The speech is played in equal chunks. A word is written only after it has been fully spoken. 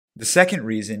The second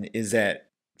reason is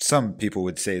that some people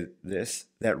would say this,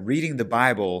 that reading the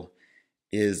Bible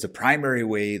is the primary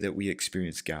way that we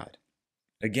experience God.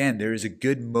 Again, there is a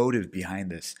good motive behind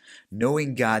this.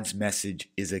 Knowing God's message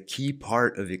is a key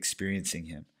part of experiencing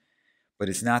Him, but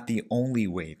it's not the only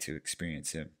way to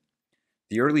experience Him.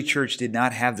 The early church did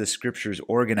not have the scriptures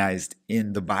organized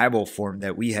in the Bible form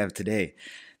that we have today.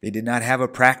 They did not have a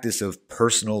practice of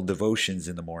personal devotions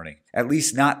in the morning, at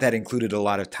least not that included a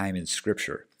lot of time in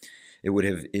scripture. It would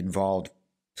have involved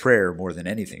prayer more than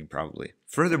anything, probably.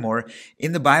 Furthermore,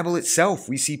 in the Bible itself,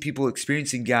 we see people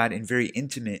experiencing God in very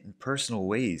intimate and personal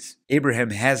ways. Abraham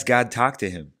has God talk to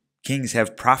him. Kings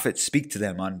have prophets speak to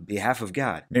them on behalf of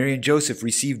God. Mary and Joseph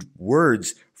received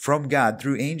words from God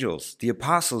through angels. The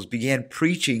apostles began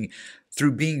preaching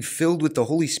through being filled with the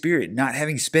Holy Spirit, not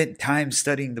having spent time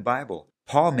studying the Bible.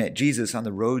 Paul met Jesus on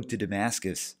the road to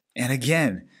Damascus. And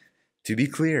again, to be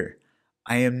clear,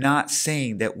 I am not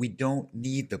saying that we don't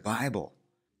need the Bible.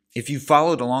 If you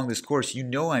followed along this course, you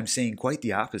know I'm saying quite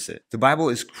the opposite. The Bible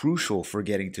is crucial for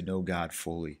getting to know God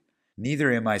fully.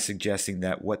 Neither am I suggesting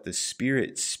that what the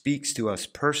Spirit speaks to us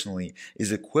personally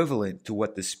is equivalent to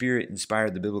what the Spirit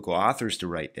inspired the biblical authors to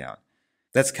write down.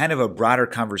 That's kind of a broader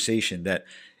conversation that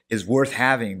is worth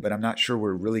having, but I'm not sure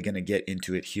we're really going to get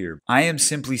into it here. I am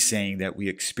simply saying that we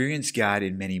experience God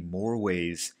in many more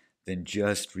ways than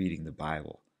just reading the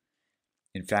Bible.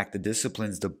 In fact, the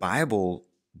disciplines the Bible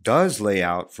does lay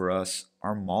out for us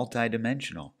are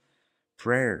multidimensional.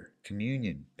 Prayer,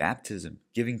 communion, baptism,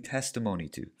 giving testimony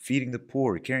to, feeding the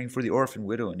poor, caring for the orphan,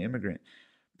 widow, and immigrant,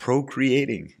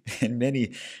 procreating, and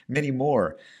many, many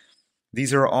more.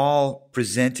 These are all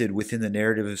presented within the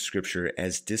narrative of Scripture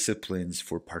as disciplines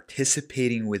for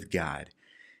participating with God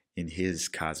in His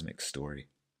cosmic story.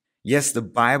 Yes, the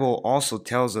Bible also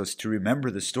tells us to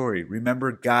remember the story,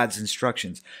 remember God's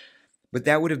instructions. But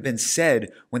that would have been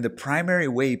said when the primary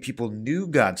way people knew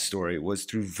God's story was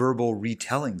through verbal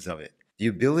retellings of it. The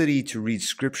ability to read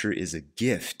Scripture is a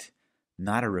gift,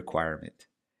 not a requirement.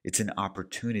 It's an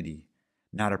opportunity,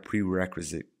 not a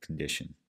prerequisite condition.